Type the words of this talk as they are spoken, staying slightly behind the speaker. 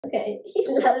Okay,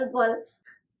 lalbol.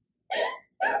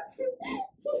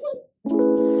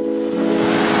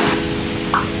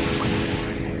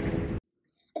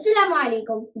 Assalamu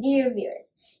alaikum, dear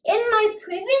viewers. In my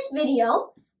previous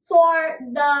video for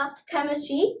the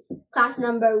chemistry class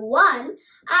number 1,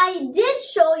 I did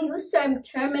show you some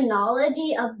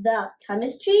terminology of the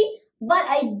chemistry, but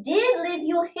I did leave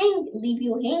you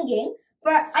hanging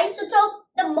for isotope,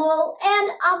 the mole,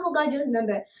 and Avogadro's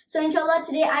number. So inshallah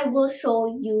today I will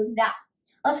show you that.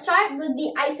 I'll start with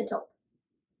the isotope.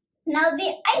 Now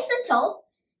the isotope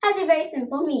has a very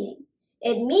simple meaning.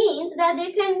 It means that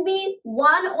there can be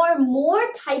one or more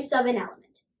types of an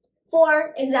element.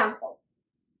 For example,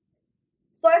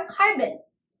 for carbon,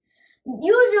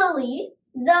 usually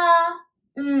the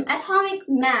atomic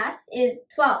mass is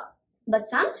 12, but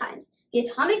sometimes the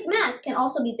atomic mass can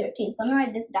also be 13. So let me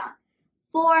write this down.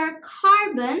 For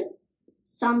carbon,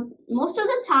 most of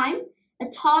the time,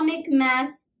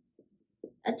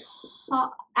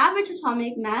 average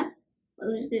atomic mass,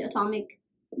 let's say atomic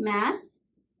mass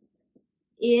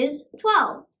is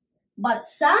 12, but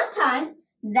sometimes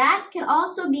that can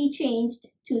also be changed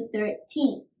to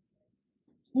 13.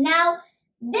 Now,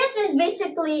 this is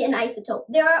basically an isotope.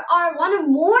 There are one or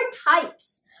more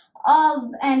types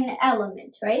of an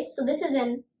element, right? So this is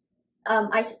an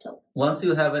isotope. Once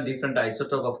you have a different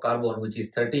isotope of carbon, which is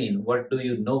 13, what do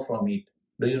you know from it?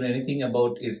 Do you know anything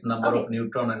about its number of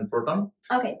neutron and proton?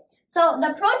 Okay, so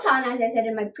the proton, as I said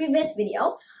in my previous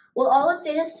video, will always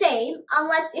stay the same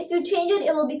unless if you change it,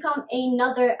 it will become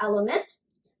another element.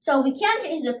 So we can't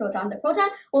change the proton. The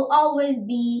proton will always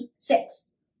be 6.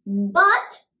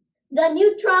 But the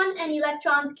neutron and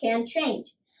electrons can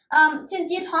change. Since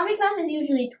the atomic mass is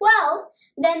usually 12,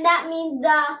 then that means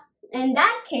in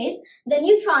that case, the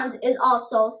neutrons is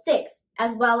also 6,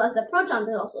 as well as the protons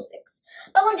is also 6.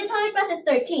 But when the atomic mass is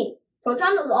 13,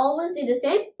 proton will always stay the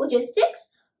same, which is 6.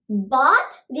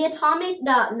 But the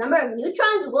number of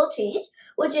neutrons will change,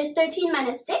 which is 13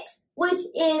 minus 6, which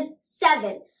is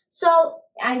 7. So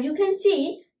as you can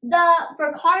see,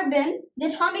 for carbon, the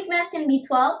atomic mass can be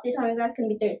 12, the atomic mass can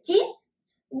be 13.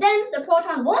 Then the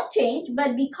proton won't change,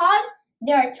 but because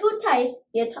there are two types,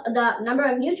 the number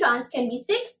of neutrons can be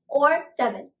 6 or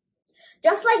 7.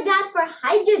 Just like that for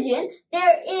hydrogen,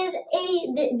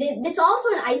 it's also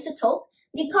an isotope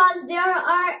because there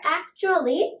are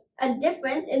actually a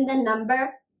difference in the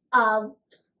number of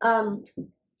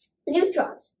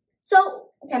neutrons.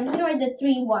 So, okay, I'm just going to write the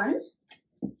 3 ones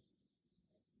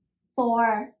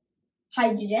for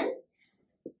hydrogen.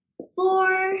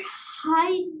 For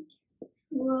hydrogen,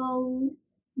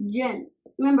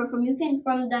 remember from the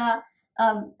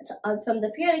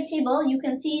periodic table, you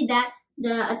can see that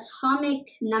the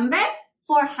atomic number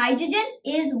for hydrogen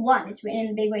is 1. It's written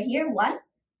in big right here, 1.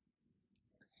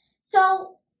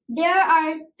 So there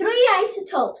are 3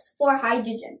 isotopes for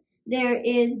hydrogen. There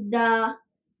is the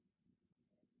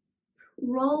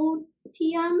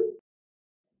protium,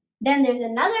 then there's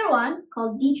another one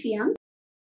called deuterium,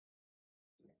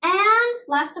 and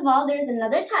last of all, there's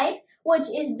another type, which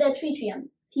is the tritium.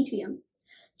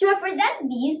 To represent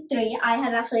these 3, I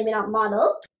have actually made out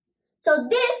models. So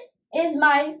this is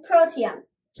my protium.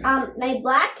 My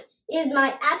black is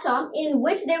my atom in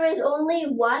which there is only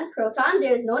 1 proton,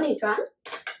 there is no neutrons.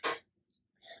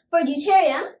 For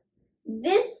deuterium,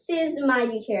 this is my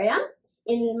deuterium.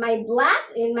 In my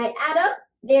atom,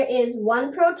 there is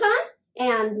 1 proton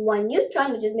and 1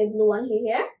 neutron, which is my blue one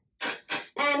here.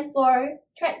 And for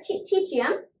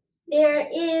tritium, there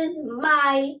is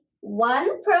my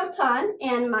 1 proton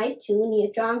and my 2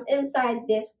 neutrons inside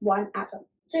this 1 atom.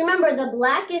 So remember, the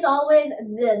black is always,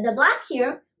 the black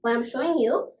here, when I'm showing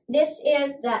you, this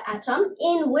is the atom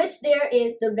in which there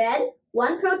is the red,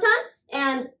 1 proton,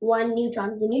 and 1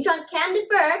 neutron. The neutron can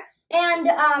differ, and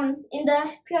in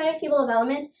the periodic table of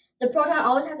elements, the proton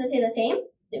always has to stay the same,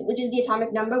 which is the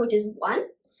atomic number, which is 1.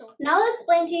 So now I'll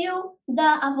explain to you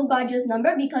the Avogadro's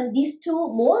number because these two,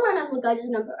 mole and Avogadro's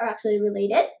number, are actually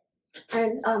related,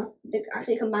 and they're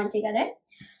actually combined together.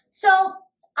 So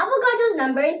Avogadro's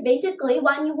number is basically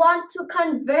when you want to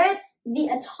convert the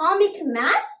atomic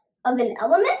mass of an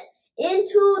element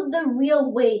into the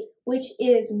real weight, which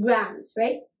is grams,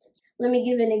 right? Let me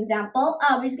give you an example.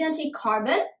 We're just going to take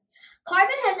carbon.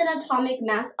 Carbon has an atomic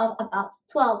mass of about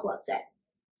 12, let's say.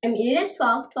 I mean, it is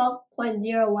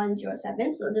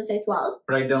 12.0107, so let's just say 12.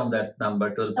 Write down that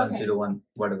number, 12.01,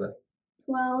 whatever.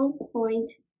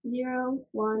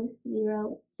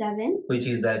 12.0107. Which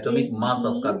is the atomic mass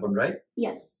of carbon, right?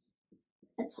 Yes.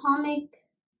 Atomic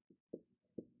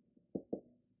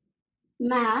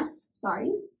mass,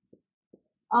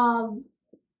 of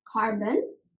carbon.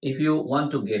 if you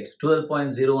want to get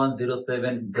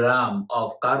 12.0107 gram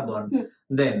of carbon,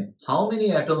 then how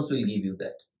many atoms will give you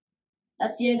that?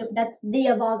 That's the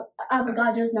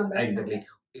Avogadro's number. Exactly.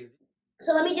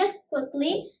 So let me just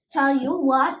quickly tell you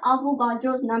what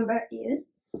Avogadro's number is.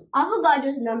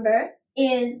 Avogadro's number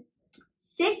is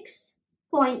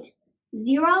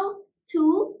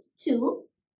 6.022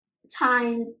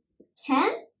 times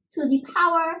 10 to the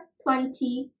power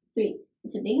 23.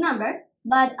 It's a big number,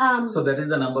 but so that is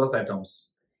the number of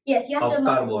atoms. Yes, you have of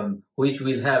carbon, which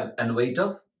will have a weight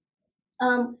of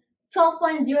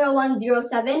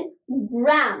 12.0107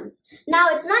 grams. Now,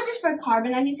 it's not just for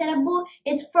carbon, as you said, Abu.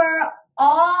 It's for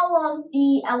all of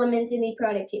the elements in the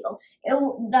periodic table. It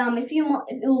will,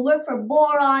 it will work for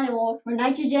boron, it will work for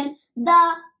nitrogen.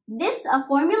 This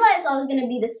formula is always going to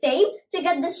be the same to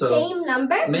get the same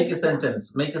number. Make a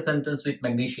sentence. Make a sentence with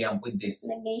magnesium with this.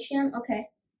 Magnesium, okay.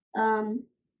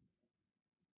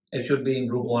 It should be in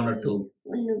group 1 or 2.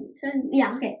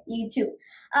 Yeah, okay, you 2.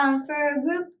 For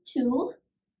group 2,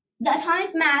 the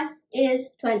atomic mass is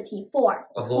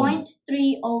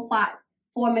 24.305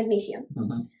 for magnesium.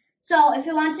 So if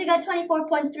you want to get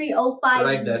 24.305,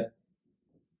 write that.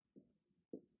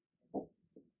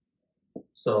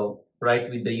 So write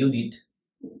with the unit.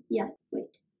 Yeah,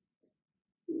 wait.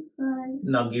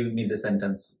 Now give me the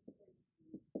sentence.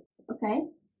 Okay.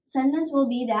 Sentence will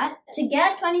be that to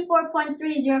get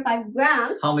 24.305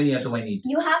 grams, how many atoms I need?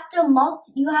 You have to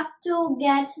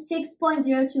get 6.022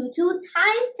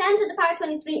 times 10 to the power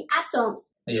 23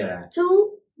 atoms. Yeah.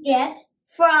 To get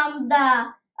from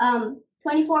the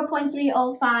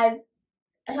 24.305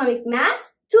 atomic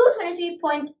mass to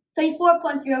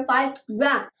 24.305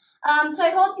 grams. So I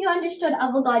hope you understood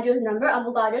Avogadro's number.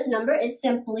 Avogadro's number is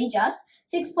simply just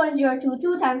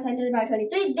 6.022 times 10 to the power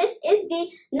 23. This is the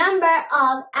number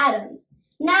of atoms.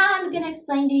 Now I'm going to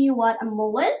explain to you what a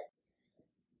mole is.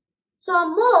 So a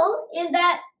mole is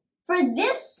that for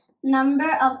this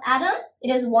number of atoms, it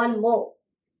is 1 mole.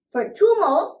 For 2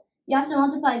 moles, you have to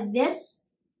multiply this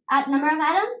number of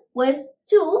atoms with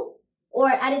 2 or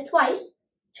add it twice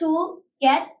to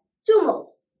get 2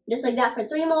 moles. Just like that for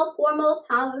 3 moles, 4 moles,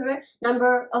 however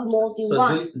number of moles you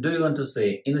want. So do you want to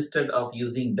say, instead of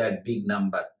using that big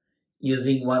number,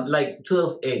 using one, like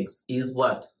 12 eggs is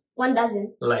what? 1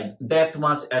 dozen. Like that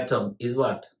much atom is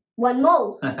what? 1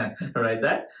 mole. Right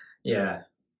that? Yeah.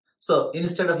 So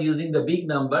instead of using the big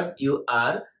numbers, you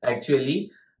are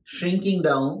actually shrinking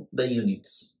down the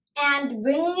units. And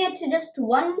bringing it to just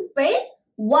one phrase,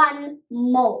 1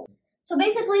 mole. So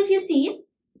basically if you see,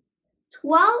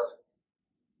 12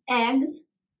 eggs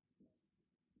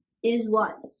is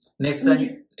what? Next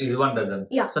time is 1 dozen.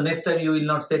 Yeah. So next time you will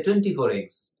not say 24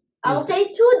 eggs. I'll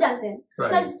say 2 dozen. Right.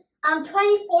 Because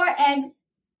 24 eggs,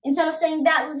 instead of saying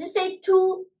that, we'll just say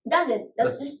 2 dozen.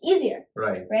 That's just easier.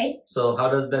 Right. Right? So how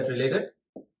does that relate it?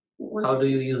 How do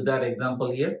you use that example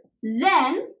here?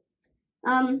 Then,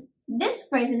 this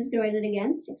phrase, I'm just going to write it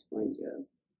again.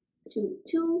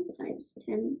 6.022 times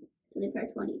 10 to the power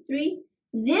 23.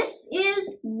 This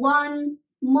is 1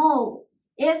 mole.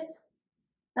 If,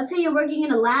 let's say you're working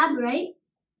in a lab, right?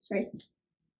 Sorry.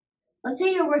 Let's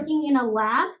say you're working in a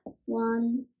lab,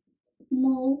 1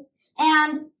 mole,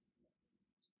 and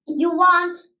you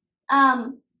want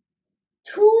 2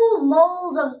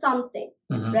 moles of something,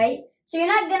 right? So you're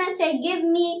not gonna say, give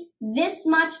me this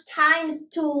much times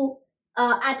 2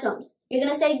 atoms. You're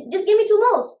gonna say, just give me 2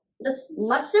 moles. That's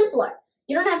much simpler.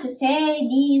 You don't have to say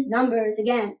these numbers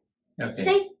again. Okay.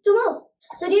 Say 2 moles.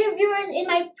 So dear viewers, in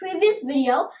my previous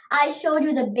video, I showed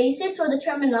you the basics or the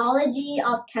terminology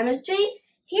of chemistry.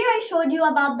 Here I showed you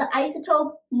about the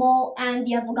isotope, mole, and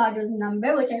the Avogadro's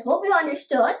number, which I hope you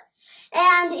understood.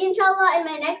 And inshallah, in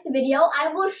my next video,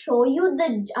 I will show you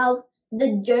the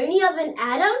journey of an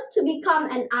atom to become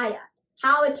an ion.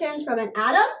 How it turns from an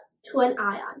atom to an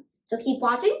ion. So keep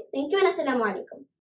watching. Thank you and assalamu alaikum.